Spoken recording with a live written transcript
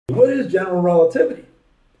What is general relativity?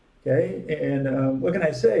 Okay, and what can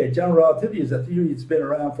I say? General relativity is a theory that's been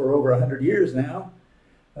around for over 100 years now.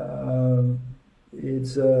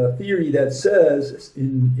 It's a theory that says,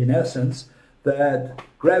 in essence, that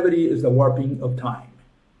gravity is the warping of time.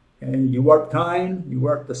 And you warp time, you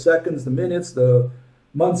warp the seconds, the minutes, the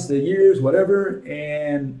months, the years, whatever,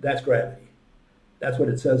 and that's gravity. That's what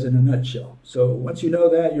it says in a nutshell. So once you know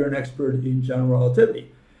that, you're an expert in general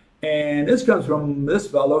relativity. And this comes from this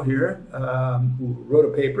fellow here who wrote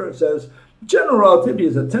a paper. It says, general relativity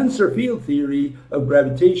is a tensor field theory of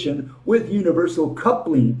gravitation with universal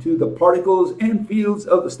coupling to the particles and fields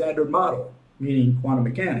of the standard model, meaning quantum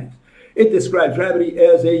mechanics. It describes gravity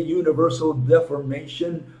as a universal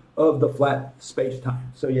deformation of the flat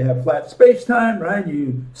space-time. So you have flat space-time, right?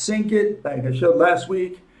 You sink it, like I showed last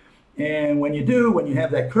week. And when you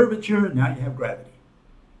have that curvature, now you have gravity.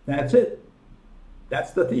 That's it.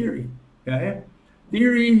 That's the theory. Okay?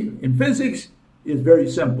 Theory in physics is very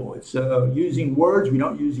simple. It's using words. We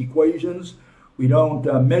don't use equations. We don't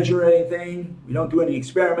measure anything. We don't do any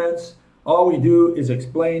experiments. All we do is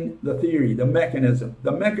explain the theory, the mechanism.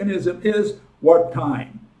 The mechanism is warp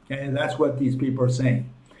time. Okay? And that's what these people are saying.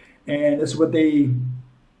 And this is what they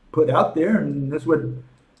put out there, and that's what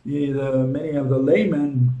many of the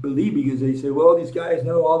laymen believe, because they say, well, these guys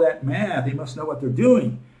know all that math. They must know what they're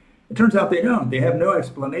doing. It turns out they don't. They have no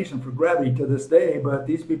explanation for gravity to this day, but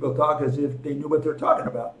these people talk as if they knew what they're talking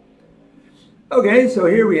about. Okay, so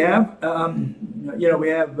here we have, we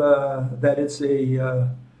have that it's a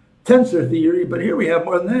tensor theory, but here we have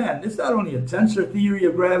more than that. It's not only a tensor theory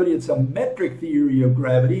of gravity, it's a metric theory of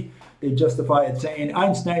gravity. They justify it saying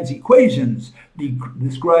Einstein's equations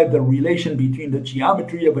describe the relation between the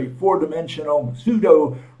geometry of a four-dimensional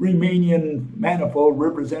pseudo-Riemannian manifold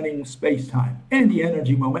representing space-time and the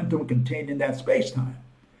energy momentum contained in that space-time.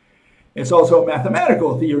 It's also a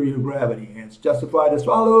mathematical theory of gravity. It's justified as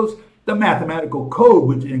follows. The mathematical code,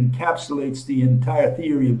 which encapsulates the entire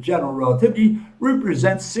theory of general relativity,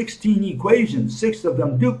 represents 16 equations, 6 of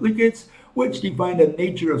them duplicates, which define the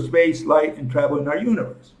nature of space, light, and travel in our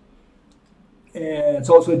universe. And it's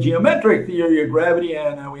also a geometric theory of gravity,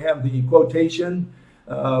 and we have the quotation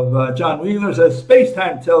of John Wheeler says,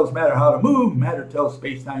 space-time tells matter how to move, matter tells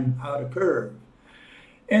space-time how to curve.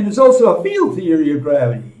 And there's also a field theory of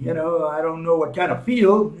gravity. I don't know what kind of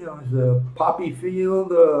field, it's a poppy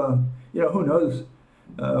field, who knows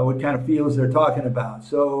what kind of fields they're talking about.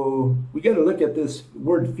 So we got to look at this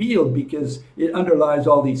word field because it underlies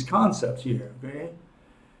all these concepts here, okay?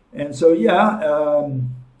 And so,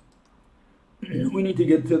 we need to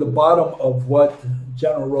get to the bottom of what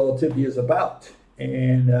general relativity is about.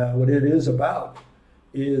 And what it is about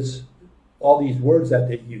is all these words that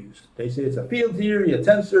they use. They say it's a field theory, a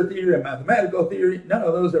tensor theory, a mathematical theory. None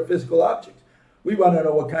of those are physical objects. We want to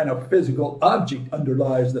know what kind of physical object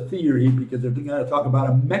underlies the theory, because they're going to talk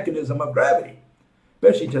about a mechanism of gravity.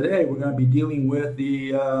 Especially today, we're going to be dealing with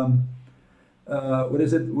the,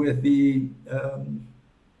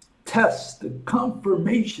 tests, the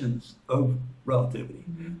confirmations of relativity.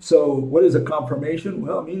 Mm-hmm. So what is a confirmation?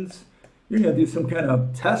 Well, it means you're going to do some kind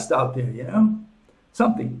of test out there,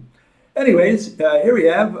 something. Anyways, here we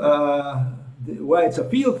have why it's a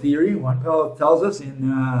field theory. One fellow tells us in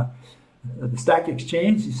the Stack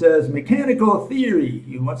Exchange, he says, mechanical theory.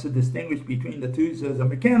 He wants to distinguish between the two. He says, a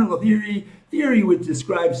mechanical theory which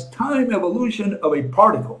describes time evolution of a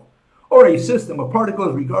particle or a system of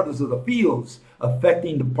particles regardless of the fields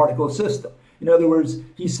affecting the particle system. In other words,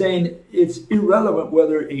 he's saying it's irrelevant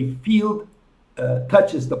whether a field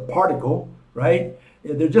touches the particle, right?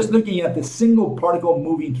 They're just looking at the single particle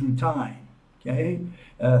moving through time, okay?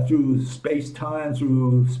 Through space-time,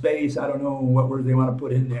 through space, I don't know what word they want to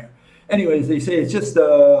put in there. Anyways, they say it's just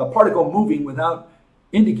a particle moving without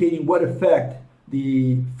indicating what effect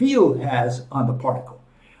the field has on the particle.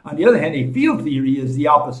 On the other hand, a field theory is the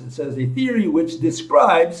opposite. It says a theory which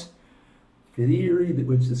describes.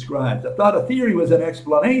 I thought a theory was an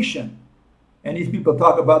explanation. And these people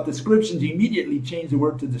talk about descriptions, immediately change the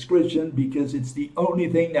word to description because it's the only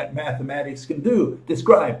thing that mathematics can do,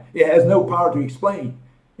 describe. It has no power to explain.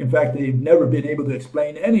 In fact, they've never been able to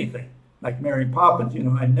explain anything. Like Mary Poppins,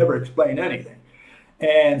 I never explain anything.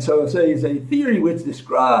 And so it says a theory which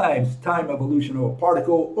describes time evolution of a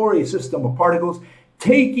particle or a system of particles,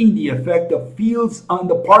 taking the effect of fields on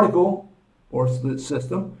the particle or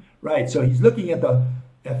system. Right, so he's looking at the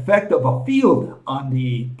effect of a field on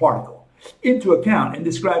the particle into account and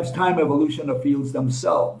describes time evolution of fields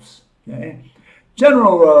themselves. Okay?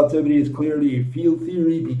 General relativity is clearly a field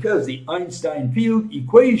theory because the Einstein field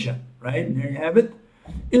equation, right, and there you have it,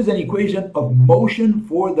 is an equation of motion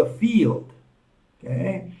for the field.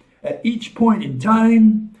 Okay? At each point in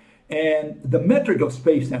time, and the metric of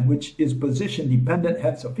space-time, which is position-dependent,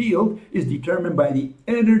 hence a field, is determined by the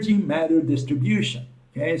energy-matter distribution.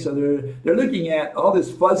 Okay, so they're looking at all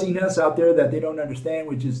this fuzziness out there that they don't understand,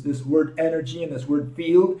 which is this word energy and this word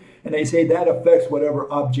field, and they say that affects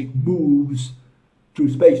whatever object moves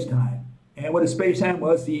through space-time. And what is space-time?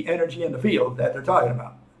 Was the energy and the field that they're talking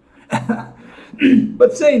about.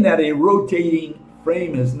 But saying that a rotating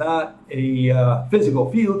frame is not a physical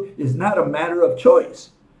field is not a matter of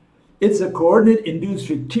choice. It's a coordinate-induced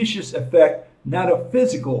fictitious effect, not a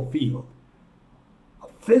physical field. A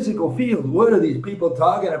physical field? What are these people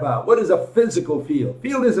talking about? What is a physical field?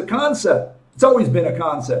 Field is a concept. It's always been a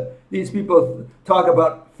concept. These people talk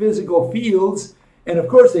about physical fields, and of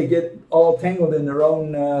course they get all tangled in their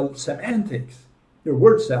own semantics, their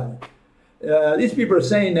word salad. These people are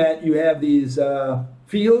saying that you have these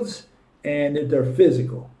fields and that they're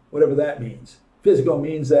physical, whatever that means. Physical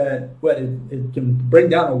means that it can bring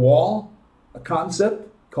down a wall, a concept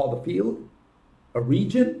called a field, a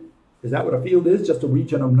region. Is that what a field is? Just a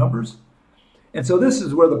region of numbers? And so this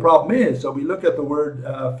is where the problem is. So we look at the word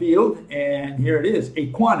field, and here it is, a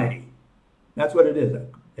quantity. That's what it is.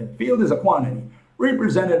 A field is a quantity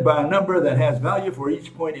represented by a number that has value for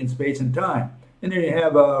each point in space and time. And then you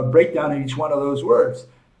have a breakdown of each one of those words.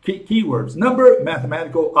 Keywords. Number,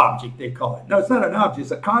 mathematical object, they call it. No, it's not an object,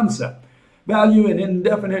 it's a concept. Value, an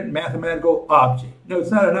indefinite mathematical object. No, it's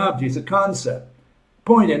not an object, it's a concept.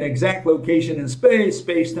 Point, an exact location in space.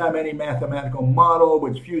 Space-time, any mathematical model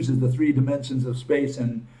which fuses the three dimensions of space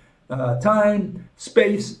and time.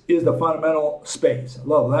 Space is the fundamental space. I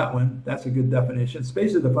love that one. That's a good definition.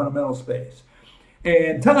 Space is the fundamental space.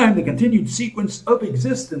 And time, the continued sequence of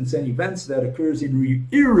existence and events that occurs in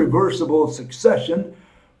irreversible succession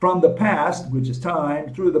from the past, which is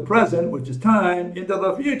time, through the present, which is time, into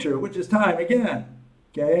the future, which is time again.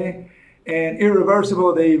 Okay? And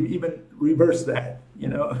irreversible, they've even reversed that, you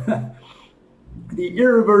know. The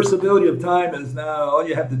irreversibility of time is now, all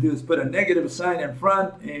you have to do is put a negative sign in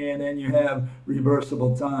front, and then you have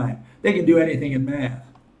reversible time. They can do anything in math.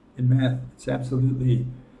 In math, it's absolutely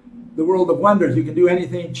the world of wonders. You can do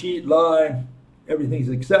anything, cheat, lie, everything's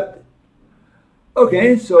accepted.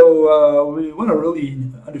 Okay, so we want to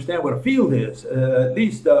really understand what a field is, at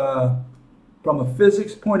least from a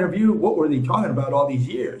physics point of view. What were they talking about all these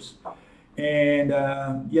years? And,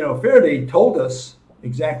 you know, Faraday told us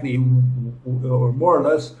exactly, or more or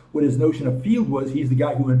less, what his notion of field was. He's the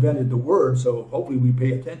guy who invented the word, so hopefully we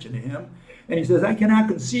pay attention to him. And he says, I cannot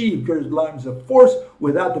conceive curved lines of force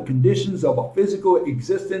without the conditions of a physical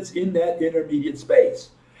existence in that intermediate space.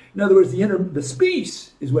 In other words, the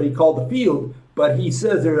space is what he called the field, but he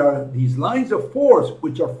says there are these lines of force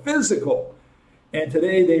which are physical. And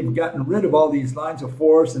today they've gotten rid of all these lines of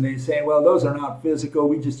force, and they say, well, those are not physical.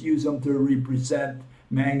 We just use them to represent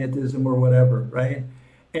magnetism or whatever, right?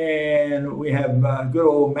 And we have good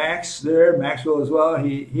old Max there, Maxwell as well.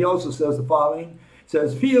 He also says the following. He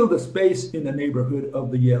says, field, a space in the neighborhood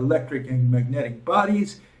of the electric and magnetic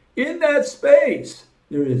bodies. In that space,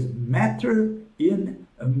 there is matter in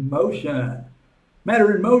motion.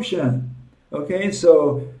 Matter in motion. Okay,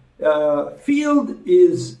 so field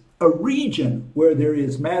is a region where there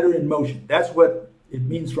is matter in motion. That's what it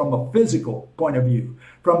means from a physical point of view.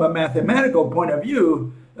 From a mathematical point of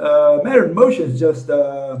view, matter in motion is just,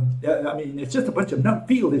 I mean, it's just a bunch of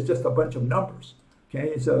field is just a bunch of numbers. Okay,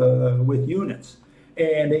 it's with units.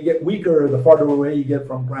 And they get weaker the farther away you get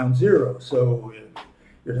from ground zero. So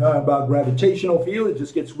you're talking about gravitational field, it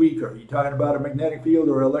just gets weaker. You're talking about a magnetic field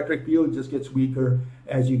or electric field, it just gets weaker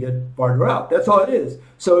as you get farther out. That's all it is.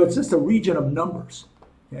 So it's just a region of numbers.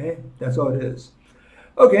 Okay, that's all it is.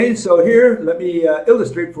 Okay, so here, let me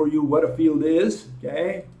illustrate for you what a field is.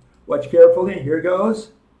 Okay, watch carefully. Here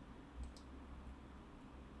goes.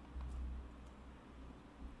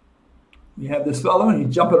 You have this fellow, and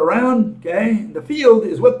he's jumping around. Okay, the field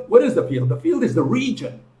is what is the field? The field is the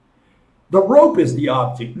region. The rope is the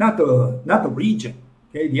object, not the region.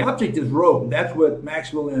 Okay, the object is rope. That's what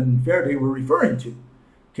Maxwell and Faraday were referring to.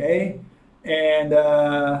 Okay, and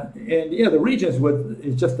yeah, the region is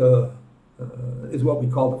what we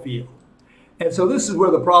call the field. And so this is where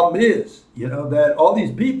the problem is. You know, that all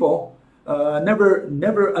these people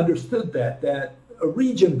never understood that a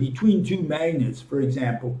region between two magnets, for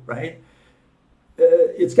example, right?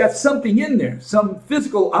 It's got something in there, some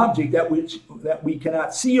physical object that we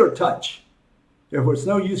cannot see or touch. Therefore, it's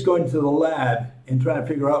no use going to the lab and trying to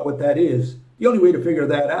figure out what that is. The only way to figure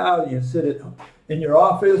that out, you sit in your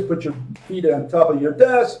office, put your feet on top of your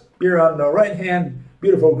desk, beer on the right hand,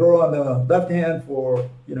 beautiful girl on the left hand for,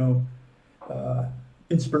 you know,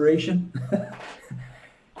 inspiration.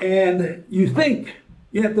 And you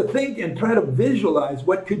have to think and try to visualize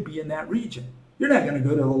what could be in that region. You're not going to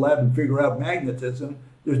go to the lab and figure out magnetism.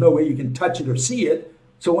 There's no way you can touch it or see it.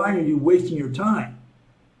 So why are you wasting your time?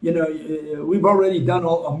 You know, we've already done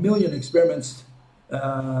a million experiments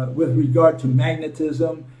with regard to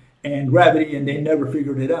magnetism and gravity, and they never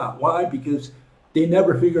figured it out. Why? Because they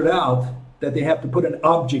never figured out that they have to put an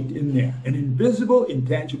object in there, an invisible,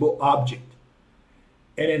 intangible object.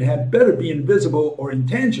 And it had better be invisible or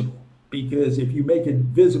intangible, because if you make it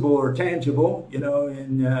visible or tangible, you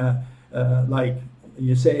know, like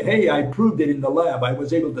you say, hey, I proved it in the lab. I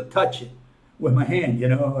was able to touch it with my hand, you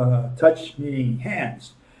know, touch me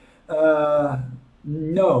hands.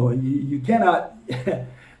 No, you cannot.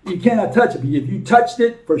 You cannot touch it. If you touched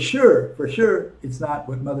it, for sure, it's not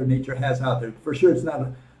what Mother Nature has out there. For sure, it's not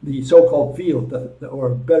the so-called field, or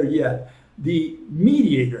better yet, the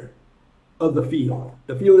mediator of the field.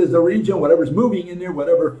 The field is the region, whatever's moving in there,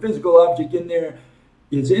 whatever physical object in there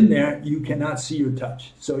is in there, you cannot see or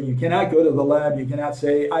touch. So you cannot go to the lab, you cannot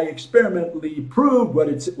say, I experimentally proved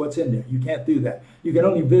what's in there. You can't do that. You can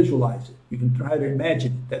only visualize it. You can try to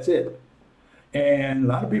imagine it. That's it. And a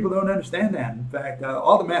lot of people don't understand that. In fact,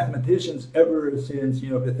 all the mathematicians ever since, you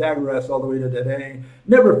know, Pythagoras all the way to today,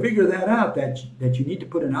 never figure that out, that you need to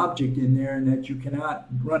put an object in there and that you cannot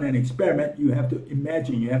run an experiment. You have to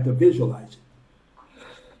imagine, you have to visualize it.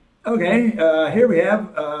 Okay, here we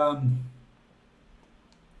have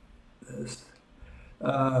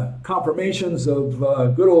confirmations of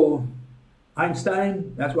good old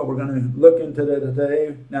Einstein. That's what we're going to look into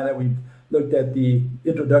today, now that we've looked at the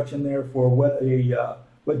introduction there for what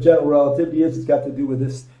general relativity is. It's got to do with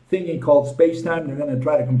this thingy called space-time. They're going to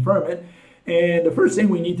try to confirm it. And the first thing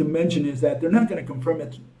we need to mention is that they're not going to confirm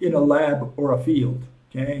it in a lab or a field.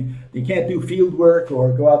 Okay, they can't do field work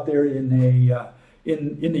or go out there in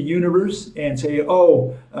the universe and say,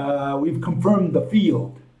 oh, we've confirmed the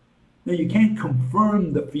field. No, you can't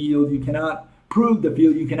confirm the field. You cannot prove the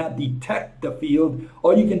field. You cannot detect the field.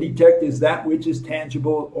 All you can detect is that which is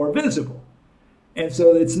tangible or visible. And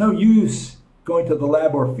so it's no use going to the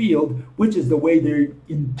lab or field, which is the way they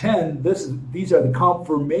intend. These are the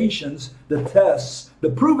confirmations, the tests, the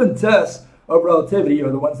proven tests of relativity, or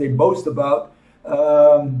the ones they boast about,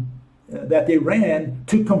 that they ran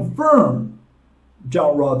to confirm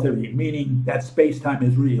general relativity, meaning that space-time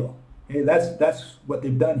is real. Okay, that's what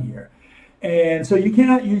they've done here. And so you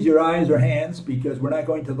cannot use your eyes or hands, because we're not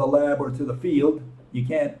going to the lab or to the field. You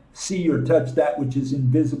can't see or touch that which is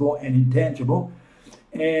invisible and intangible.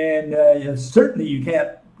 And certainly you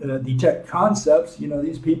can't detect concepts. You know,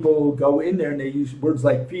 these people go in there and they use words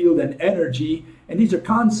like field and energy, and these are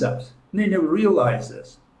concepts. And they never realize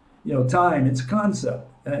this. You know, time, it's a concept.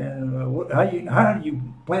 How do you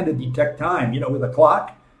plan to detect time? You know, with a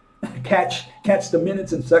clock? Catch the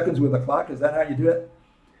minutes and seconds with a clock? Is that how you do it?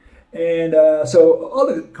 And so all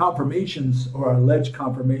the confirmations or alleged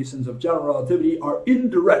confirmations of general relativity are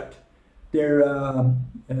indirect. They're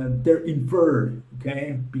inferred,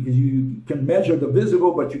 okay? Because you can measure the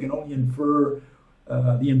visible, but you can only infer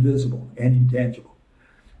the invisible and intangible.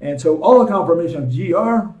 And so all the confirmations of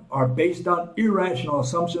GR are based on irrational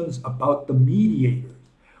assumptions about the mediators.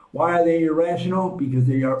 Why are they irrational? Because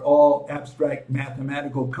they are all abstract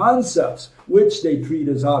mathematical concepts, which they treat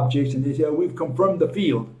as objects, and they say, oh, we've confirmed the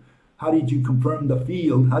field. How did you confirm the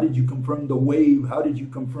field? How did you confirm the wave? How did you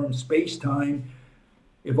confirm space-time?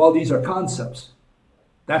 If all these are concepts,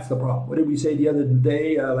 that's the problem. What did we say the other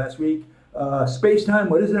day, last week? Space-time,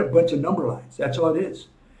 what is it? A bunch of number lines. That's all it is.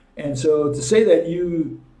 And so to say that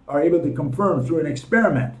you are able to confirm through an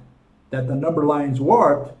experiment that the number lines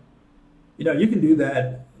warped, you know, you can do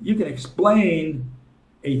that. You can explain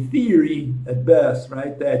a theory at best,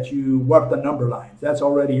 right, that you warp the number lines. That's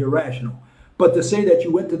already irrational. But to say that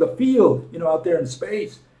you went to the field, you know, out there in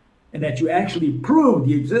space, and that you actually proved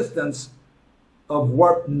the existence of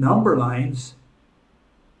warped number lines,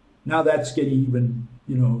 now that's getting even,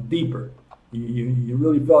 you know, deeper. You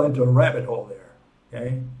really fell into a rabbit hole there,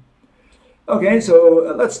 okay? Okay,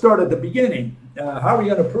 so let's start at the beginning. How are we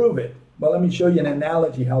going to prove it? Well, let me show you an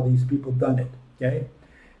analogy how these people done it, okay?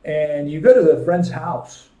 And you go to a friend's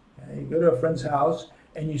house. Okay? You go to a friend's house,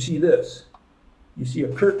 and you see this. You see a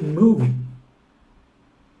curtain moving.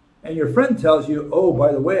 And your friend tells you, oh,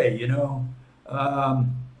 by the way, you know,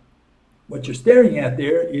 what you're staring at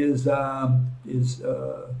there is my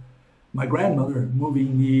grandmother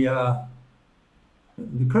moving the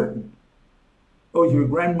curtain. Oh, is your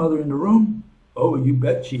grandmother in the room? Oh, you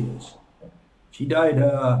bet she is. She died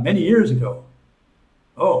many years ago.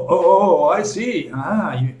 Oh, I see.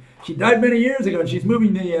 She died many years ago, and she's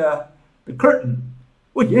moving the curtain.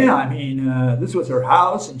 Well, yeah, I mean, this was her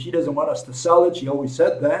house, and she doesn't want us to sell it. She always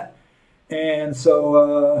said that. And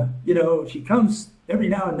so, she comes every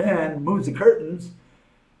now and then, moves the curtains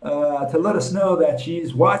to let us know that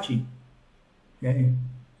she's watching. Okay.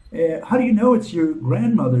 How do you know it's your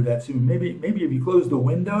grandmother that's soon? Maybe if you close the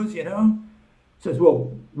windows, Says,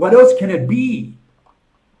 well, what else can it be?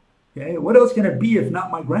 Okay, what else can it be if not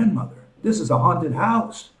my grandmother? This is a haunted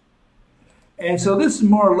house. And so this is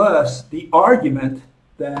more or less the argument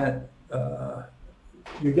that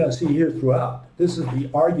you're going to see here throughout. This is the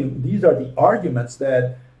argument. These are the arguments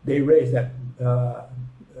that they raise, that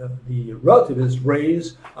the relativists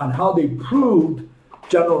raise on how they proved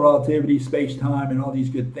general relativity, space-time, and all these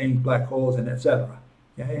good things, black holes, and etc.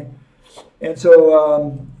 Okay, and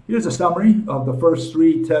so here's a summary of the first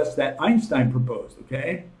three tests that Einstein proposed.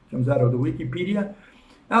 Okay, comes out of the Wikipedia.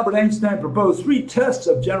 Albert Einstein proposed three tests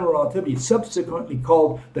of general relativity, subsequently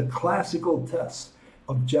called the classical tests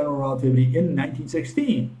of general relativity in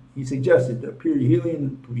 1916. He suggested the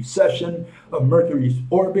perihelion precession of Mercury's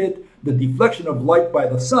orbit, the deflection of light by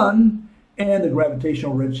the sun, and the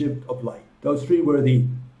gravitational redshift of light. Those three were the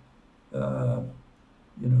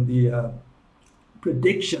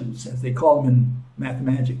predictions, as they call them in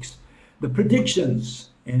mathematics. The predictions.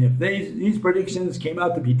 And if these predictions came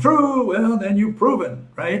out to be true, well, then you've proven,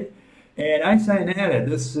 right? And Einstein added,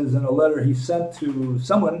 this is in a letter he sent to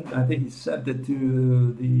someone, I think he sent it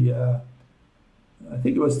to the, I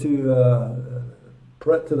think it was to the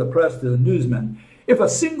press, to the newsman. If a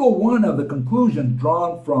single one of the conclusions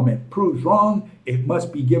drawn from it proves wrong, it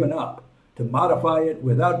must be given up. To modify it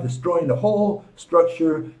without destroying the whole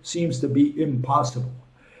structure seems to be impossible.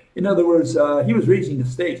 In other words, he was raising the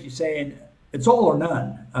stakes. He's saying, it's all or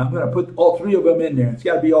none. I'm going to put all three of them in there. It's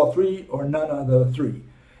got to be all three or none of the three.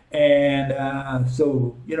 And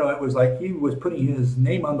so, it was like he was putting his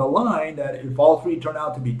name on the line that if all three turn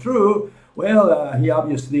out to be true, well, he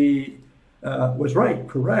obviously was right,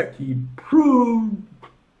 correct. He proved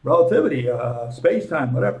relativity,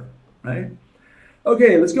 space-time, whatever, right?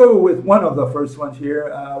 Okay, let's go with one of the first ones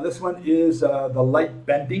here. This one is the light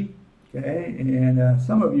bending, okay? And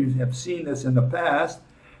some of you have seen this in the past.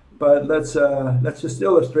 But let's just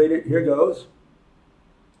illustrate it. Here goes.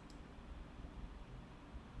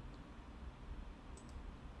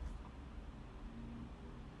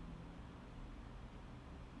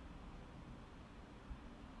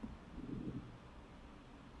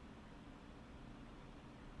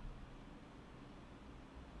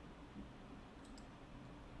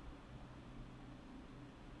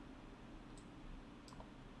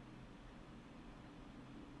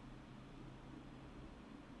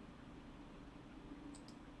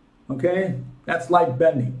 Okay, that's light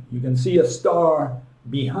bending. You can see a star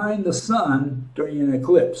behind the sun during an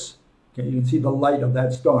eclipse. Okay, you can see the light of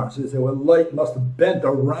that star. So they say, well, light must have bent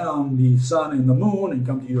around the sun and the moon and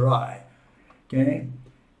come to your eye. Okay,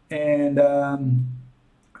 and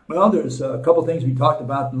well, there's a couple things we talked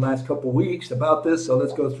about in the last couple weeks about this, so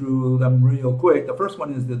let's go through them real quick. The first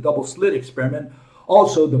one is the double slit experiment,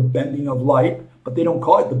 also the bending of light, but they don't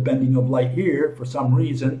call it the bending of light here for some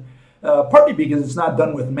reason. Partly because it's not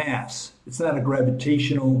done with mass. It's not a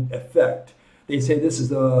gravitational effect. They say this is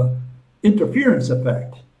the interference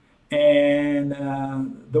effect. And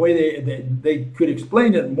the way they could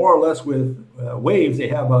explain it more or less with waves, they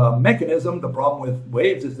have a mechanism. The problem with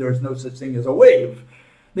waves is there is no such thing as a wave.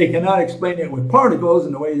 They cannot explain it with particles,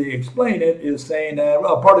 and the way they explain it is saying that,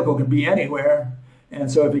 well, a particle can be anywhere. And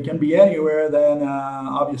so if it can be anywhere, then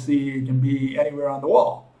obviously it can be anywhere on the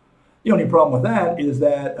wall. The only problem with that is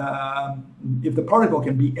that if the particle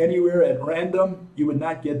can be anywhere at random, you would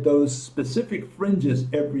not get those specific fringes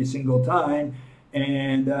every single time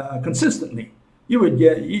and consistently. You could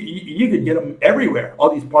get them everywhere, all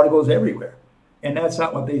these particles everywhere. And that's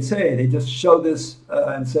not what they say. They just show this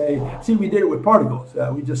and say, see, we did it with particles.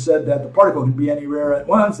 We just said that the particle can be anywhere at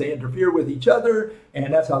once. They interfere with each other,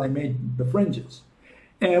 and that's how they made the fringes.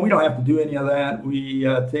 And we don't have to do any of that. We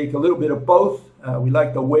take a little bit of both. We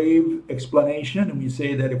like the wave explanation, and we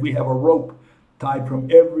say that if we have a rope tied from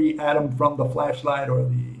every atom from the flashlight or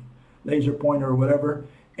the laser pointer or whatever,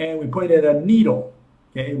 and we point it at a needle,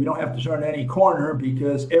 okay, we don't have to turn any corner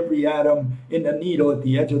because every atom in the needle, at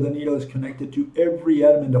the edge of the needle, is connected to every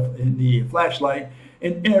atom in the flashlight,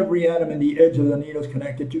 and every atom in the edge of the needle is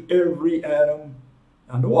connected to every atom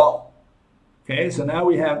on the wall. Okay, so now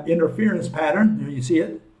we have interference pattern. There you see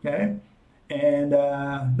it, okay? And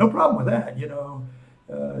no problem with that,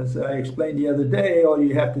 as I explained the other day, all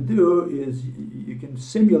you have to do is you can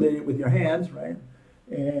simulate it with your hands, right?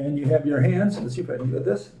 And you have your hands, let's see if I can do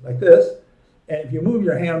this, like this. And if you move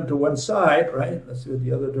your hand to one side, right, let's do it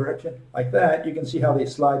the other direction, like that, you can see how they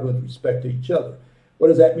slide with respect to each other. What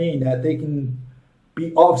does that mean? That they can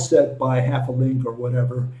be offset by half a link or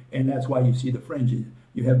whatever, and that's why you see the fringes.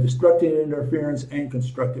 You have destructive interference and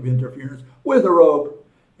constructive interference with a rope,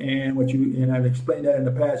 and I've explained that in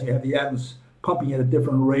the past. You have the atoms pumping at a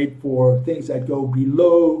different rate for things that go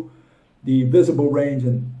below the visible range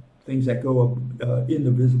and things that go up in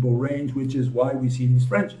the visible range, which is why we see these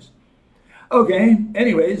fringes. Okay,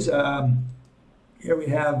 anyways, here we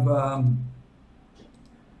have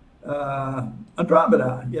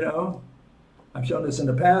Andromeda, you know. I've shown this in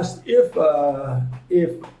the past. If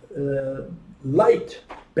light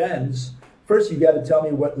bends, first you got to tell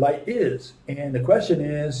me what light is. And the question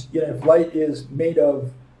is, you know, if light is made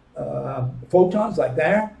of photons like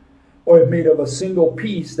that, or if made of a single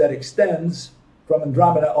piece that extends from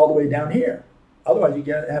Andromeda all the way down here. Otherwise, you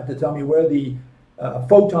have to tell me where the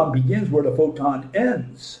photon begins, where the photon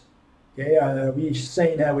ends. Okay, are we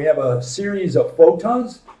saying that we have a series of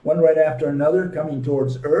photons, one right after another, coming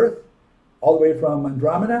towards Earth, all the way from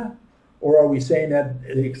Andromeda? Or are we saying that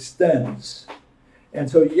it extends? And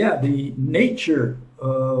so, yeah, the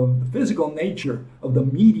physical nature of the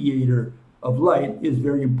mediator of light is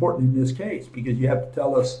very important in this case, because you have to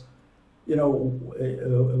tell us, you know,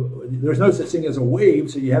 there's no such thing as a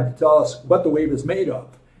wave, so you have to tell us what the wave is made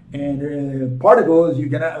of. And particles,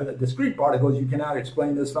 discrete particles, you cannot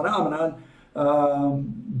explain this phenomenon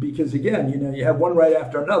because, again, you know, you have one right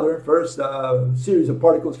after another. First, a series of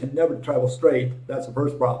particles can never travel straight. That's the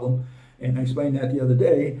first problem, and I explained that the other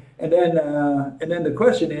day. And then the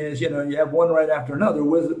question is, you know, you have one right after another.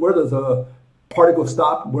 Where does a particle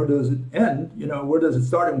stop? Where does it end? You know, where does it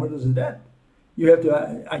start and where does it end? You have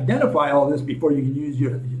to identify all this before you can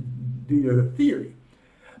do your theory.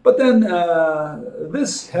 But then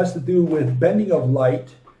this has to do with bending of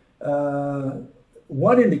light.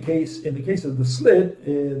 One in the case of the slit,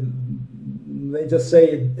 they just say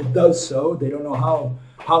it does so. They don't know how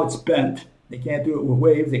it's bent. They can't do it with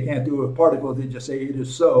waves. They can't do it with particles. They just say it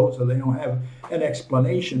is so. So they don't have an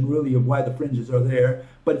explanation really of why the fringes are there.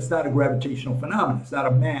 But it's not a gravitational phenomenon. It's not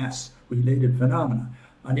a mass-related phenomenon.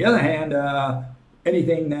 On the other hand,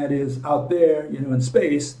 anything that is out there, you know, in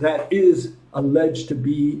space, that is alleged to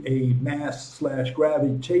be a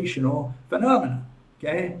mass/gravitational phenomenon.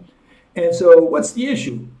 Okay, and so what's the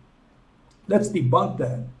issue? Let's debunk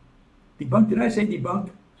that. Debunk? Did I say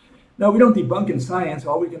debunk? No, we don't debunk in science.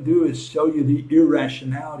 All we can do is show you the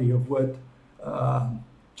irrationality of what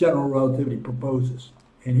general relativity proposes.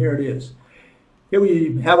 And here it is. Here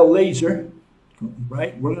we have a laser,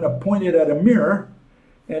 right? We're going to point it at a mirror,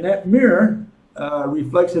 and that mirror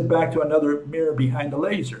reflects it back to another mirror behind the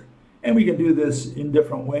laser. And we can do this in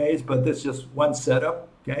different ways, but this is just one setup.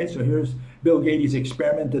 Okay, so here's bgaede's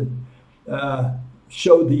experiment that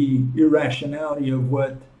showed the irrationality of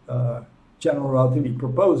what general relativity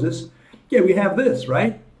proposes. Okay, we have this,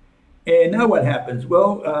 right? And now what happens?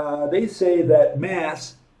 Well, they say that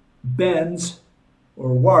mass bends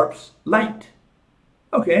or warps light.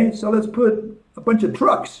 Okay, so let's put a bunch of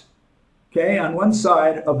trucks, okay, on one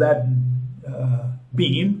side of that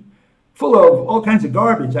beam, full of all kinds of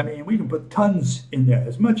garbage. I mean, we can put tons in there,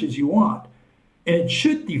 as much as you want. And it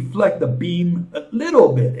should deflect the beam a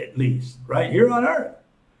little bit, at least, right here on Earth.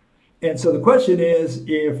 And so the question is,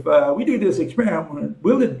 if we do this experiment,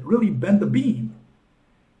 will it really bend the beam?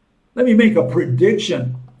 Let me make a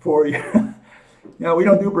prediction for you. Now, we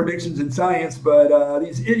don't do predictions in science, but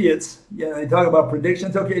these idiots, you know, they talk about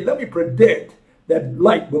predictions. Okay, let me predict that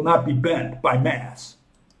light will not be bent by mass.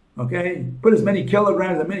 Okay, put as many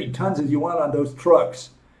kilograms and many tons as you want on those trucks.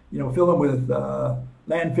 You know, fill them with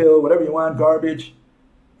landfill, whatever you want, garbage,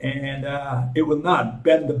 and it will not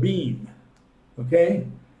bend the beam. Okay,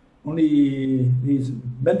 only these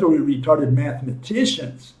mentally retarded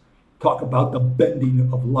mathematicians talk about the bending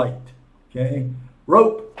of light. Okay,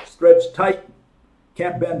 rope stretched tight,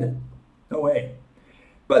 can't bend it, no way.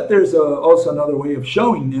 But there's also another way of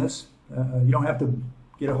showing this. You don't have to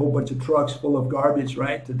get a whole bunch of trucks full of garbage,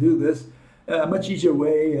 right, to do this. Much easier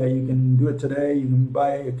way. You can do it today. You can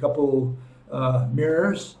buy a couple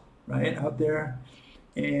mirrors, right, out there,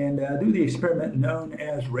 and do the experiment known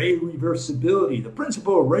as ray reversibility, the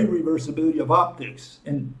principle of ray reversibility of optics,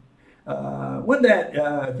 and one that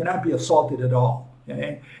cannot be assaulted at all.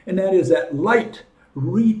 Okay, and that is that light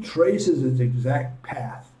retraces its exact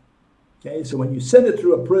path. Okay, so when you send it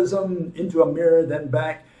through a prism into a mirror, then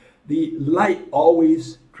back, the light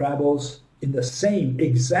always travels in the same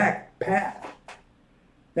exact path.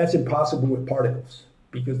 That's impossible with particles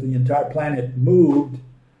because the entire planet moved,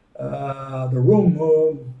 the room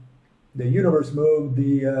moved, the universe moved,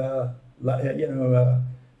 the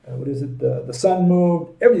what is it? The sun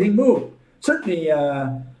moved. Everything moved. Certainly,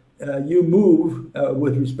 you move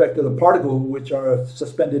with respect to the particles which are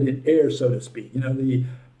suspended in air, so to speak. The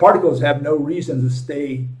particles have no reason to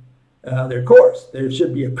stay their course. There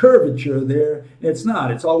should be a curvature there, and it's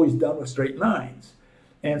not. It's always done with straight lines.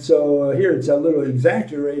 And so here it's a little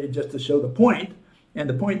exaggerated just to show the point. And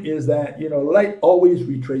the point is that, light always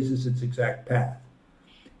retraces its exact path.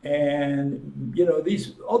 And,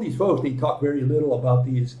 all these folks, they talk very little about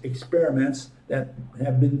these experiments that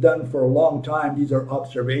have been done for a long time. These are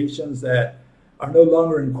observations that are no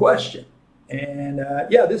longer in question. And,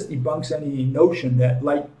 this debunks any notion that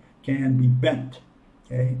light can be bent,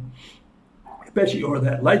 okay? Especially, or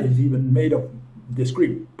that light is even made of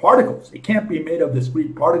discrete particles. It can't be made of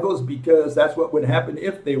discrete particles because that's what would happen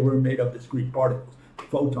if they were made of discrete particles,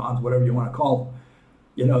 photons, whatever you want to call them.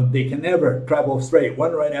 They can never travel straight,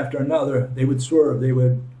 one right after another. They would swerve. They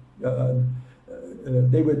would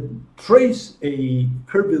trace a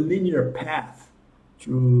curvilinear path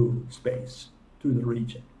through space, through the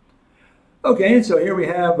region. Okay, so here we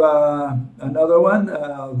have another one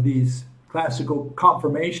of these classical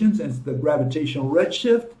confirmations. It's the gravitational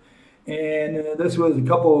redshift. And this was a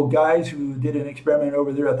couple of guys who did an experiment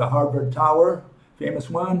over there at the Harvard Tower. Famous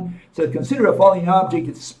one, said, consider a falling object,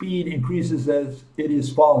 its speed increases as it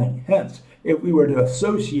is falling. Hence, if we were to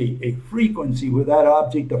associate a frequency with that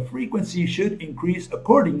object, the frequency should increase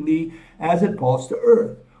accordingly as it falls to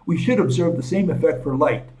Earth. We should observe the same effect for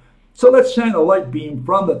light. So let's shine a light beam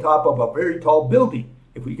from the top of a very tall building.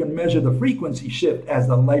 If we can measure the frequency shift as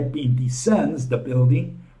the light beam descends the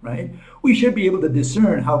building, right, we should be able to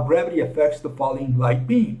discern how gravity affects the falling light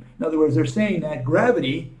beam. In other words, they're saying that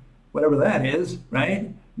gravity, whatever that is,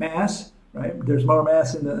 right? Mass, right? There's more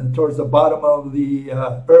mass towards the bottom of the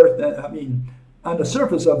Earth, on the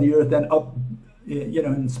surface of the Earth than up,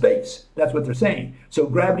 in space. That's what they're saying. So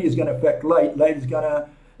gravity is going to affect light. Light is going to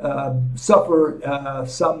suffer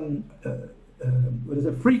some,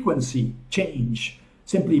 frequency change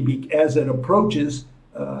simply as it approaches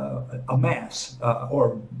a mass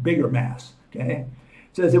or bigger mass, okay?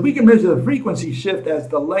 It says, if we can measure the frequency shift as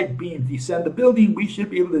the light beams descend the building, we should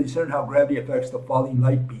be able to discern how gravity affects the falling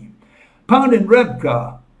light beam. Pound and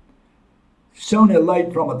Rebka shone a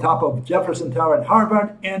light from the top of Jefferson Tower at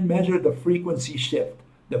Harvard and measured the frequency shift.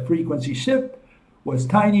 The frequency shift was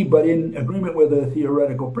tiny, but in agreement with a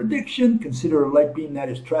theoretical prediction. Consider a light beam that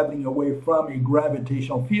is traveling away from a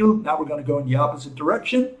gravitational field. Now we're going to go in the opposite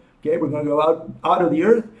direction. Okay, we're going to go out of the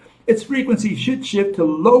Earth. Its frequency should shift to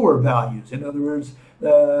lower values. In other words,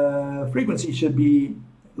 frequency should be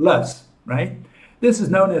less, right? This is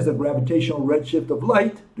known as the gravitational redshift of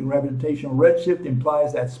light. The gravitational redshift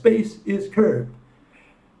implies that space is curved.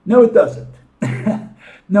 No, it doesn't.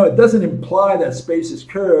 No, it doesn't imply that space is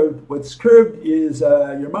curved. What's curved is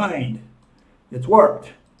your mind. It's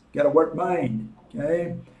warped. You got a warped mind,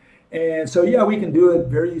 okay? And so, we can do it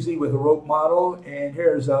very easily with a rope model. And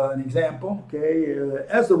here's an example, okay?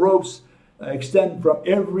 As the ropes extend from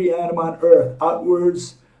every atom on Earth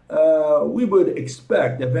outwards, we would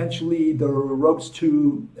expect eventually the ropes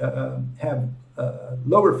to have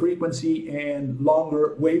lower frequency and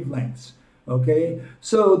longer wavelengths, okay?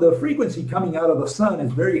 So the frequency coming out of the sun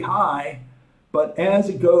is very high, but as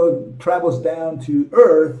it travels down to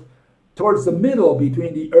Earth, towards the middle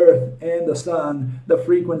between the Earth and the sun, the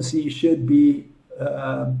frequency should be,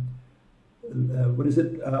 in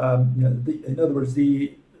other words,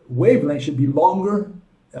 the wavelength should be longer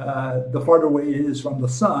the farther away it is from the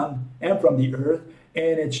sun and from the Earth,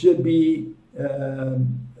 and it should be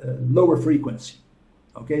lower frequency.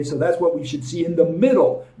 Okay, so that's what we should see in the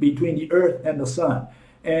middle between the Earth and the sun.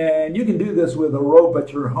 And you can do this with a rope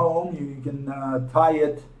at your home. You can tie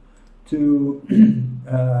it to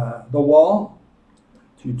the wall,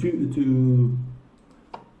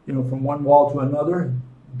 from one wall to another,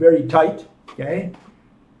 very tight, okay?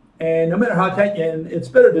 And no matter how tight, and it's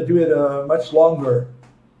better to do it a much longer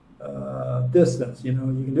distance. You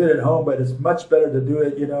can do it at home, but it's much better to do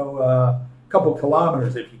it, a couple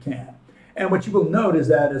kilometers if you can. And what you will note is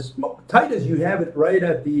that as tight as you have it right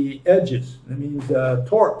at the edges, that means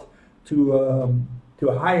torqued to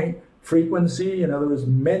a high frequency, in other words,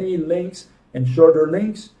 many links and shorter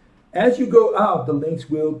links. As you go out, the links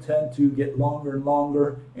will tend to get longer and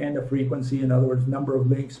longer, and the frequency, in other words, number of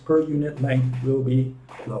links per unit length, will be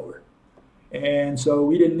lower. And so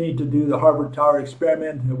we didn't need to do the Harvard Tower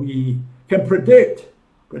experiment. We can predict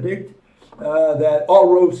that all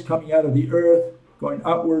ropes coming out of the Earth, going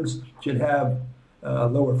outwards, should have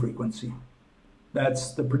lower frequency.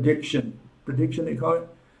 That's the prediction they call it,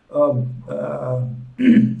 of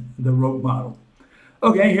the rope model.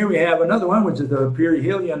 Okay, here we have another one, which is the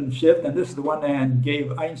perihelion shift, and this is the one that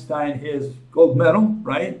gave Einstein his gold medal,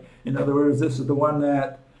 right? In other words, this is the one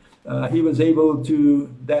that that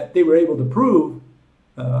they were able to prove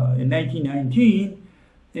in 1919,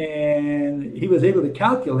 and he was able to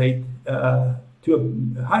calculate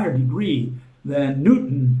to a higher degree than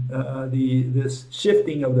Newton this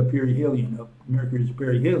shifting of the perihelion, of Mercury's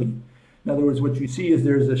perihelion. In other words, what you see is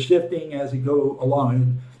there's a shifting as you go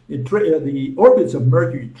along. The orbits of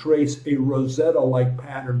Mercury trace a Rosetta-like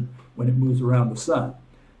pattern when it moves around the sun.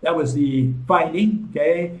 That was the finding,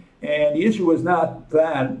 okay? And the issue was not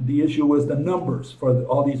that. The issue was the numbers. For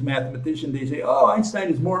all these mathematicians, they say, oh, Einstein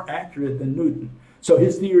is more accurate than Newton. So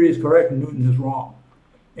his theory is correct and Newton is wrong.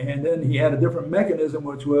 And then he had a different mechanism,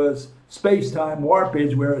 which was space-time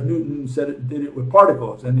warpage, whereas Newton did it with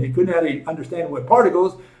particles. And they couldn't really understand it with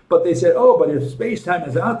particles, but they said, oh, but if space-time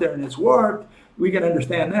is out there and it's warped, we can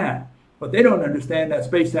understand that. But they don't understand that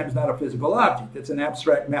space-time is not a physical object. It's an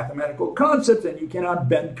abstract mathematical concept, and you cannot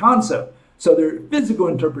bend concept. So their physical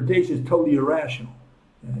interpretation is totally irrational.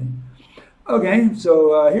 Okay,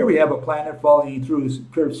 so here we have a planet falling through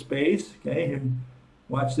curved space. Okay, here,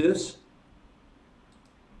 watch this.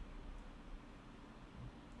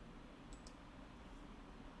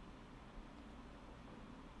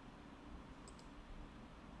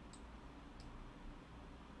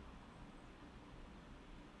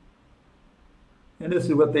 And this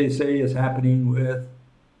is what they say is happening with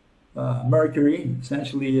Mercury.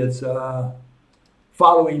 Essentially, it's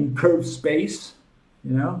following curved space,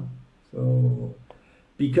 you know. So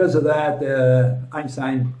because of that,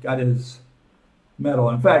 Einstein got his medal.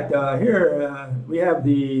 In fact, here we have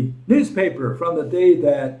the newspaper from the day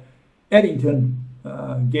that Eddington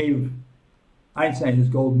gave Einstein his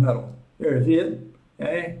gold medal. There is it.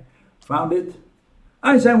 Okay, found it.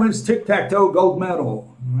 Einstein wins tic-tac-toe gold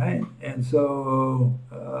medal, right? And so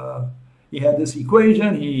he had this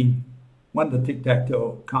equation. He won the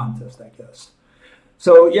tic-tac-toe contest, I guess.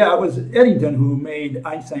 So yeah, it was Eddington who made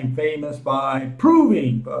Einstein famous by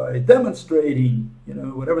proving, by demonstrating, you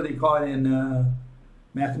know, whatever they call it in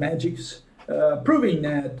mathematics, proving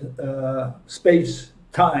that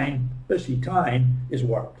space-time, especially time, is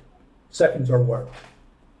warped. Seconds are warped.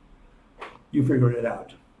 You figured it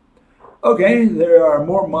out. Okay, there are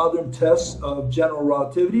more modern tests of general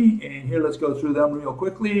relativity, and here let's go through them real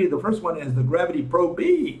quickly. The first one is the gravity probe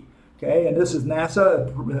B. Okay, and this is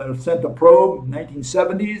NASA sent a probe in the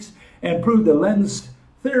 1970s and proved the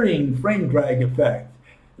lens-theory frame drag effect.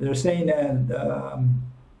 They're saying that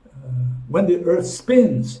when the Earth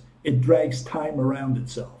spins, it drags time around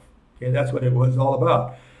itself. Okay, that's what it was all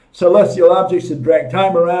about. Celestial objects that drag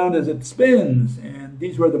time around as it spins, and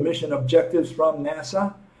these were the mission objectives from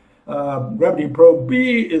NASA. Gravity Probe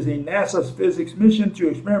B is a NASA physics mission to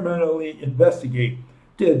experimentally investigate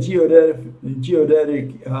the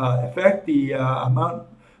geodetic effect, the amount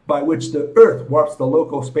by which the Earth warps the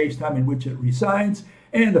local space-time in which it resides,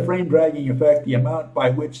 and the frame dragging effect, the amount by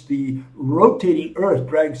which the rotating Earth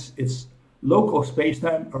drags its local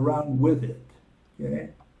space-time around with it. Okay.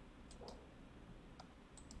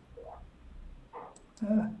 Give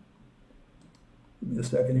me a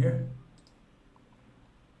second here.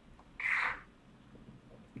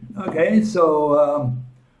 Okay, so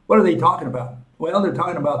what are they talking about? Well, they're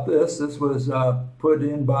talking about this. This was put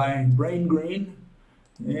in by Brain Green,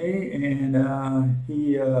 okay, and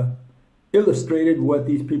he illustrated what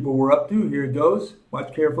these people were up to. Here it goes.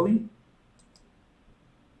 Watch carefully.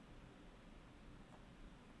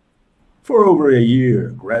 For over a year,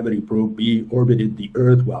 Gravity Probe B orbited the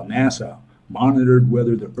Earth while NASA monitored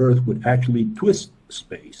whether the Earth would actually twist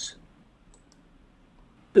space.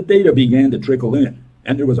 The data began to trickle in,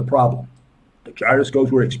 and there was a problem. The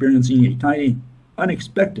gyroscopes were experiencing a tiny,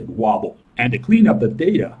 unexpected wobble, and to clean up the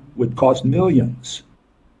data would cost millions.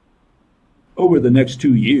 Over the next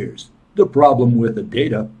 2 years, the problem with the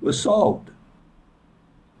data was solved,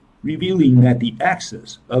 revealing that the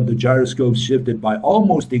axis of the gyroscope shifted by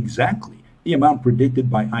almost exactly the amount predicted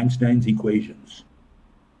by Einstein's equations.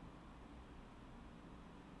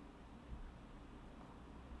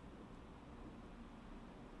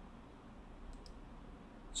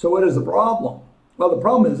 So what is the problem? Well, the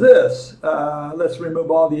problem is this. Let's remove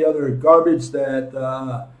all the other garbage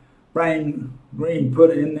that Brian Greene put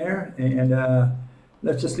in there, and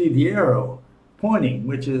let's just leave the arrow pointing,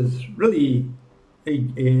 which is really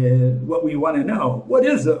what we want to know. What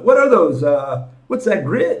is it? What are those? What's that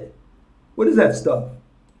grid? What is that stuff?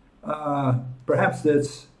 Perhaps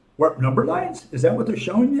it's warp number lines? Is that what they're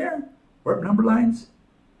showing there? Warp number lines?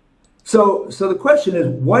 So the question is,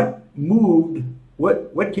 what moved?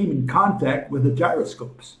 What came in contact with the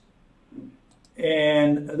gyroscopes?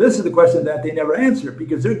 And this is the question that they never answer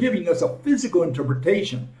because they're giving us a physical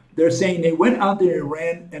interpretation. They're saying they went out there and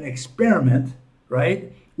ran an experiment,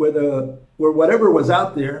 right, where whatever was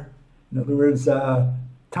out there, in other words,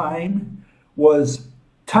 time, was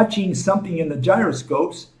touching something in the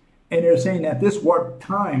gyroscopes, and they're saying that this warped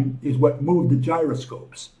time is what moved the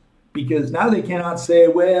gyroscopes. Because now they cannot say,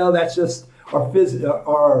 well, that's just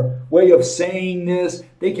our way of saying this.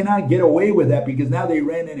 They cannot get away with that because now they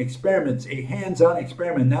ran an experiment, a hands-on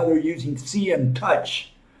experiment. Now they're using see and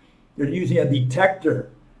touch. They're using a detector.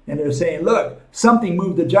 And they're saying, look, something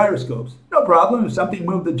moved the gyroscopes. No problem. If something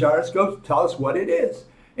moved the gyroscopes, tell us what it is.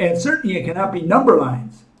 And certainly it cannot be number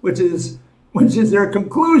lines, which is their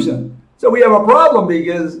conclusion. So we have a problem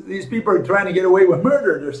because these people are trying to get away with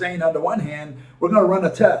murder. They're saying on the one hand, we're going to run a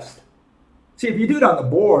test. See, if you do it on the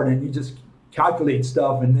board and you just calculate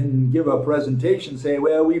stuff and then give a presentation, say,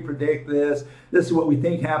 well, we predict this is what we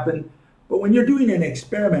think happened. But when you're doing an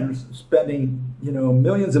experiment, spending,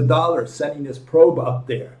 millions of dollars sending this probe up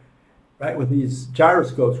there, right, with these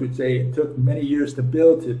gyroscopes, which it took many years to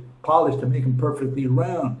build, to polish, to make them perfectly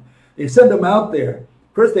round. They send them out there.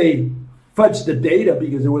 First, they fudged the data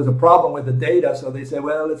because there was a problem with the data. So they said,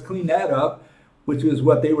 well, let's clean that up, which was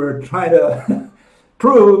what they were trying to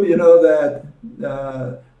prove,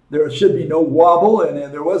 that there should be no wobble, and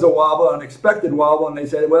then there was a wobble, unexpected wobble, and they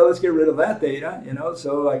said, well, let's get rid of that data,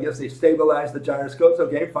 so I guess they stabilized the gyroscopes.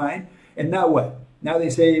 Okay, fine. And now what? Now they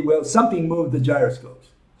say, well, something moved the gyroscopes.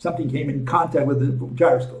 Something came in contact with the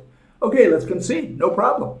gyroscope. Okay, let's concede, no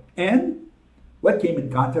problem. And what came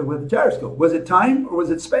in contact with the gyroscope? Was it time or was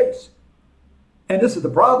it space? And this is the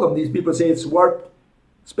problem. These people say it's warped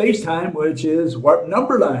space-time, which is warped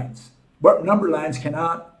number lines. Warped number lines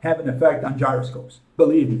cannot have an effect on gyroscopes.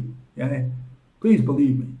 Believe me. Okay? Please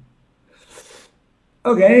believe me.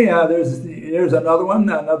 Okay, there's another one,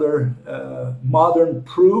 another modern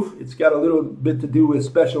proof. It's got a little bit to do with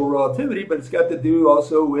special relativity, but it's got to do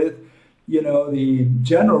also with, the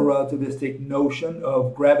general relativistic notion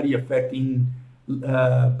of gravity affecting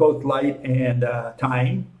both light and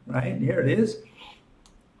time, right? And here it is.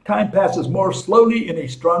 Time passes more slowly in a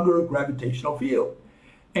stronger gravitational field.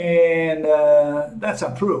 And that's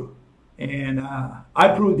not true. And I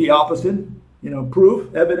proved the opposite,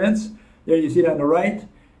 proof, evidence. There you see it on the right.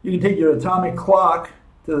 You can take your atomic clock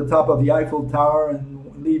to the top of the Eiffel Tower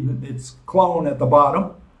and leave its clone at the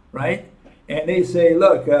bottom, right? And they say,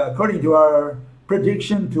 look, according to our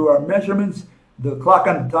prediction, to our measurements, the clock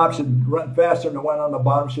on the top should run faster and the one on the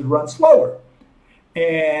bottom should run slower.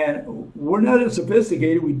 And we're not as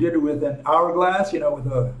sophisticated. We did it with an hourglass, with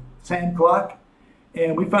a sand clock.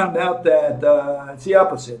 And we found out that it's the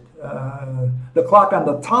opposite. The clock on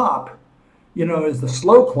the top, is the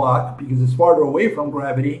slow clock because it's farther away from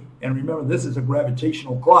gravity. And remember, this is a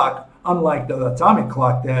gravitational clock, unlike the atomic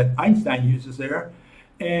clock that Einstein uses there.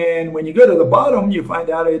 And when you go to the bottom, you find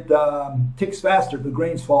out it ticks faster. The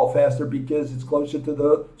grains fall faster because it's closer to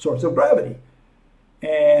the source of gravity.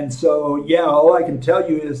 And so, yeah, all I can tell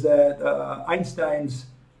you is that Einstein's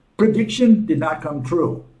prediction did not come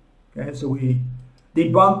true. Okay, so we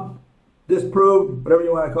debunked, disproved, whatever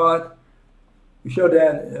you want to call it. We showed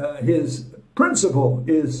that his principle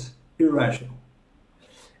is irrational.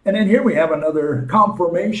 And then here we have another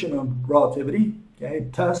confirmation of relativity, okay,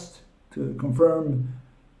 test to confirm,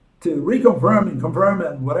 to reconfirm and confirm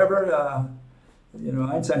and whatever,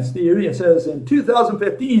 Einstein's theory. It says in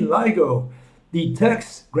 2015, LIGO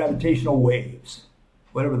detects gravitational waves,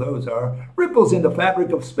 whatever those are, ripples in the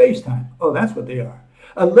fabric of space-time. Oh, that's what they are.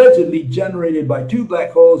 Allegedly generated by two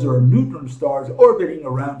black holes or neutron stars orbiting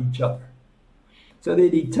around each other. So they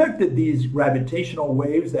detected these gravitational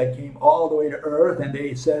waves that came all the way to Earth, and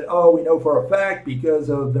they said, oh, we know for a fact because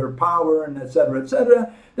of their power and et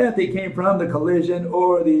cetera, that they came from the collision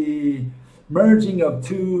or the merging of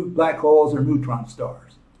two black holes or neutron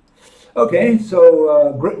stars. Okay,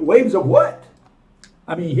 so waves of what?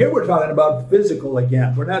 I mean, here we're talking about physical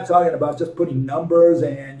again. We're not talking about just putting numbers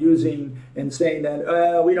and using and saying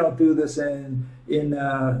that we don't do this in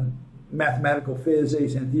mathematical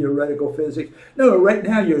physics and theoretical physics. No, right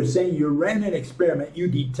now you're saying you ran an experiment, you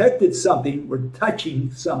detected something, we're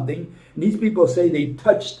touching something, and these people say they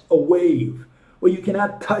touched a wave. Well, you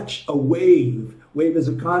cannot touch a wave. Wave is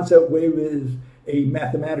a concept, wave is a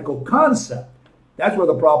mathematical concept. That's where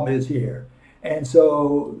the problem is here. And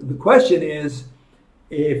so the question is,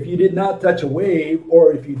 if you did not touch a wave,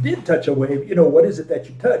 or if you did touch a wave, what is it that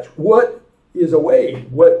you touch? What is a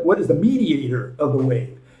wave? What is the mediator of the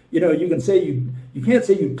wave? You can say you can't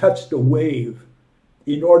say you touched a wave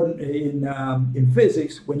in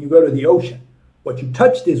physics when you go to the ocean. What you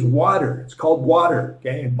touched is water. It's called water.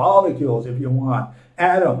 Okay, molecules, if you want,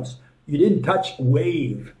 atoms. You didn't touch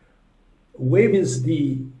wave. Wave is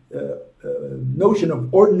the notion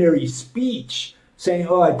of ordinary speech, saying,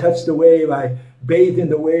 "Oh, I touched the wave. I bathed in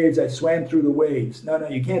the waves. I swam through the waves." No,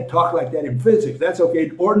 you can't talk like that in physics. That's okay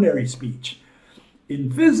in ordinary speech. In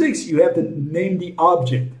physics, you have to name the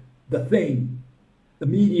object, the thing, the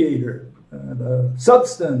mediator, the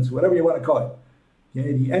substance, whatever you want to call it,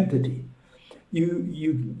 okay, the entity.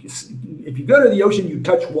 If you go to the ocean, you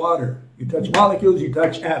touch water, you touch molecules, you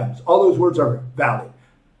touch atoms. All those words are valid.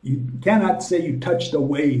 You cannot say you touch the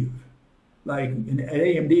wave. Like at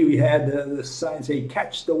AMD, we had the sign say,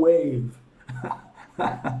 "Catch the wave."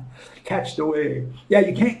 Catch the wave. Yeah,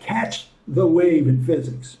 you can't catch the wave in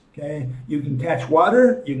physics. Okay, you can catch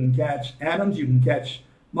water, you can catch atoms, you can catch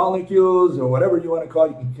molecules, or whatever you want to call it.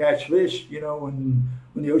 You can catch fish, when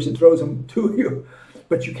the ocean throws them to you.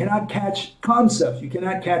 But you cannot catch concepts, you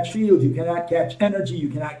cannot catch fields, you cannot catch energy, you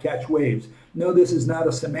cannot catch waves. No, this is not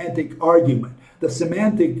a semantic argument. The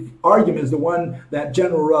semantic argument is the one that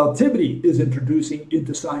general relativity is introducing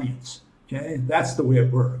into science. Okay, that's the way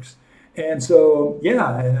it works. And so,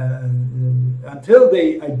 until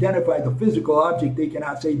they identify the physical object, they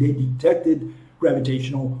cannot say they detected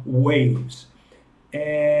gravitational waves.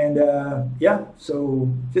 And so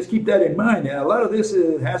just keep that in mind. And a lot of this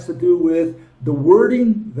has to do with the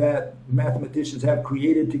wording that mathematicians have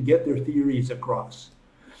created to get their theories across.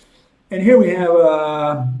 And here we have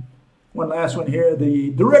one last one here, the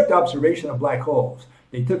direct observation of black holes.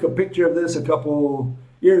 They took a picture of this a couple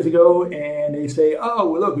years ago, and they say,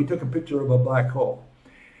 "Oh, well, look, we took a picture of a black hole.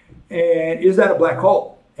 And is that a black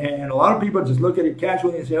hole?" And a lot of people just look at it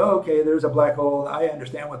casually and say, "Oh, okay, there's a black hole. I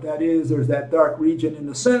understand what that is. There's that dark region in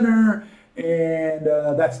the center, and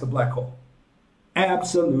that's the black hole."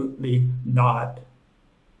 Absolutely not.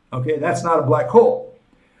 Okay, that's not a black hole.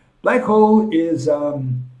 Black hole is a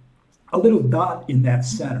little dot in that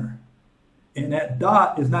center. And that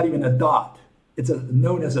dot is not even a dot. It's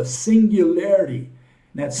known as a singularity.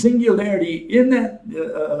 And that singularity in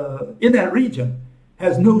that region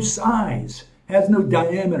has no size, has no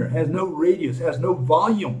diameter, has no radius, has no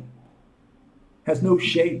volume, has no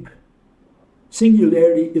shape.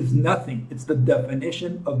 Singularity is nothing. It's the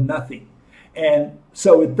definition of nothing. And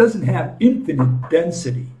so it doesn't have infinite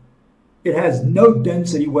density. It has no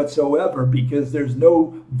density whatsoever because there's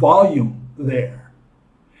no volume there.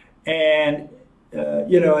 And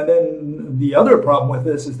and then the other problem with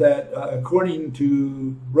this is that according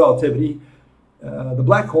to relativity, the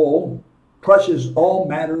black hole crushes all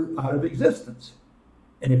matter out of existence.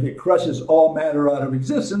 And if it crushes all matter out of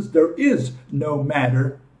existence, there is no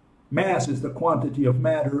matter. Mass is the quantity of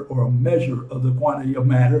matter, or a measure of the quantity of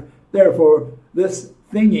matter. Therefore, this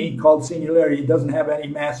thingy called singularity doesn't have any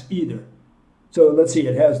mass either. So let's see,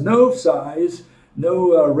 it has no size,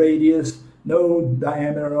 no radius, no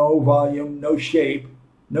diameter, no volume, no shape,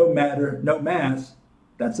 no matter, no mass.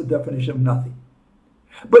 That's the definition of nothing.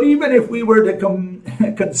 But even if we were to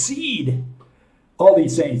concede all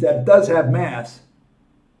these things, that it does have mass,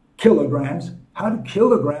 kilograms, how do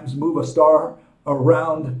kilograms move a star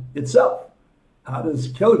around itself? How does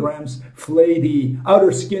kilograms flay the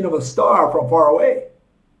outer skin of a star from far away?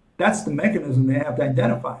 That's the mechanism they have to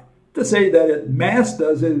identify. To say that mass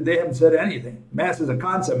does it, they haven't said anything. Mass is a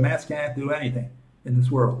concept. Mass can't do anything in this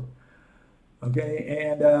world. Okay,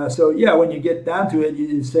 and so when you get down to it,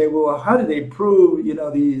 you say, well, how do they prove,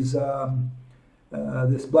 these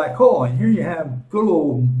this black hole? And here you have good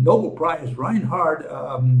old Nobel Prize Reinhard,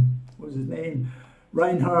 what was his name?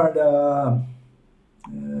 Reinhard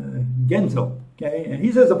Genzel. Okay, and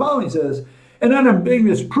he says the following. He says, "An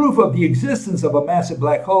unambiguous proof of the existence of a massive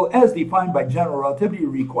black hole as defined by general relativity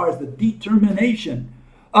requires the determination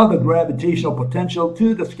of the gravitational potential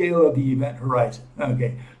to the scale of the event horizon."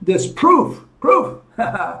 Okay, this proof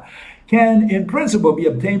can in principle be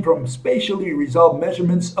obtained from spatially resolved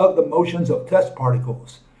measurements of the motions of test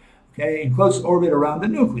particles, okay, in close orbit around the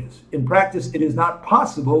nucleus. In practice, it is not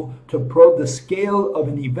possible to probe the scale of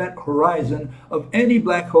an event horizon of any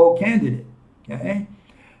black hole candidate. Okay?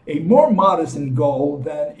 A more modest goal,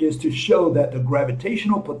 then, is to show that the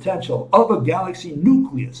gravitational potential of a galaxy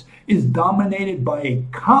nucleus is dominated by a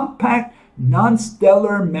compact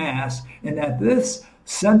non-stellar mass, and that this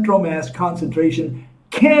central mass concentration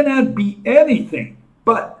cannot be anything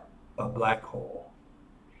but a black hole.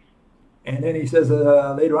 And then he says,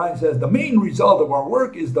 later on, he says, the main result of our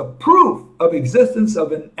work is the proof of existence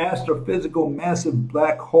of an astrophysical massive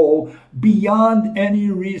black hole beyond any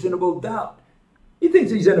reasonable doubt. He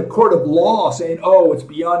thinks he's in a court of law saying, oh, it's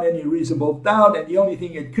beyond any reasonable doubt, and the only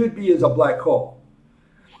thing it could be is a black hole.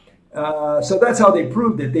 So that's how they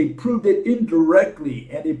proved it. They proved it indirectly,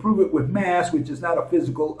 and they prove it with mass, which is not a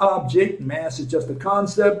physical object. Mass is just a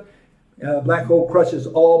concept. Black hole crushes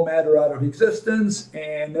all matter out of existence,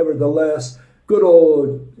 and nevertheless, good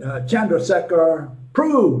old Chandrasekhar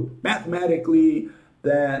proved mathematically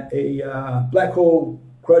that a black hole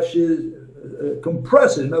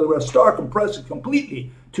compresses, in other words, a star compresses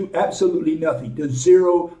completely to absolutely nothing, to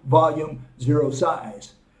zero volume, zero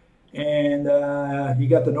size. And he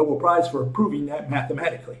got the Nobel Prize for proving that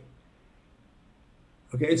mathematically.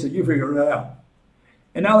 Okay, so you figure that out.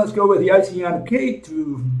 And now let's go with the icing on the cake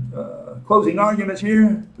to closing arguments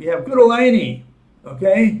here. We have good old Einstein,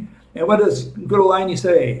 okay? And what does good old Einstein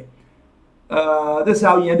say? This is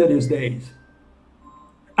how he ended his days.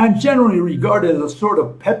 I'm generally regarded as a sort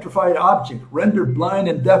of petrified object, rendered blind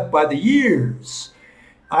and deaf by the years.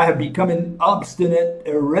 I have become an obstinate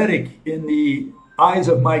heretic in the eyes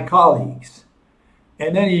of my colleagues.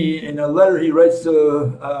 And then in a letter he writes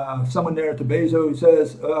to someone there, to Bezos, he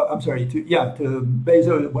says, to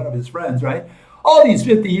Bezos, one of his friends, right? All these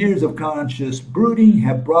 50 years of conscious brooding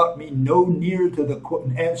have brought me no nearer to the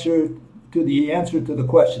answer to the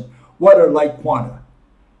question, what are light quanta?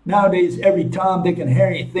 Nowadays, every Tom, Dick, and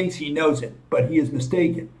Harry thinks he knows it, but he is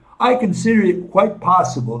mistaken. I consider it quite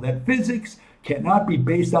possible that physics cannot be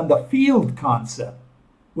based on the field concept.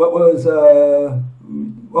 What we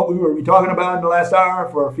were talking about in the last hour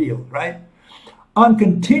for a field, right? On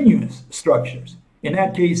continuous structures. In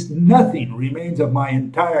that case, nothing remains of my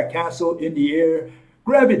entire castle in the air,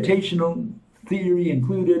 gravitational theory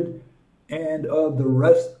included, and of the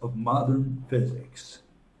rest of modern physics.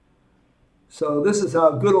 So this is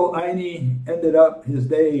how good old Einstein ended up his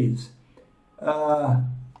days.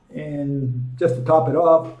 And just to top it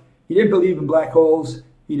off, he didn't believe in black holes.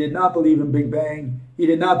 He did not believe in Big Bang. He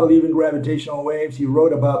did not believe in gravitational waves. He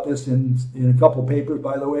wrote about this in a couple papers,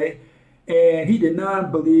 by the way. And he did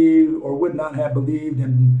not believe, or would not have believed,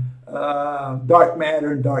 in dark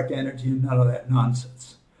matter and dark energy and none of that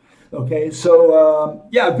nonsense. Okay, so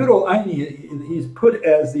good old Einstein, he's put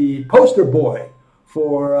as the poster boy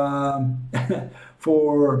for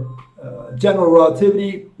general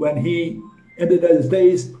relativity when he ended his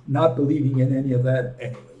days not believing in any of that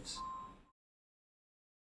anyway.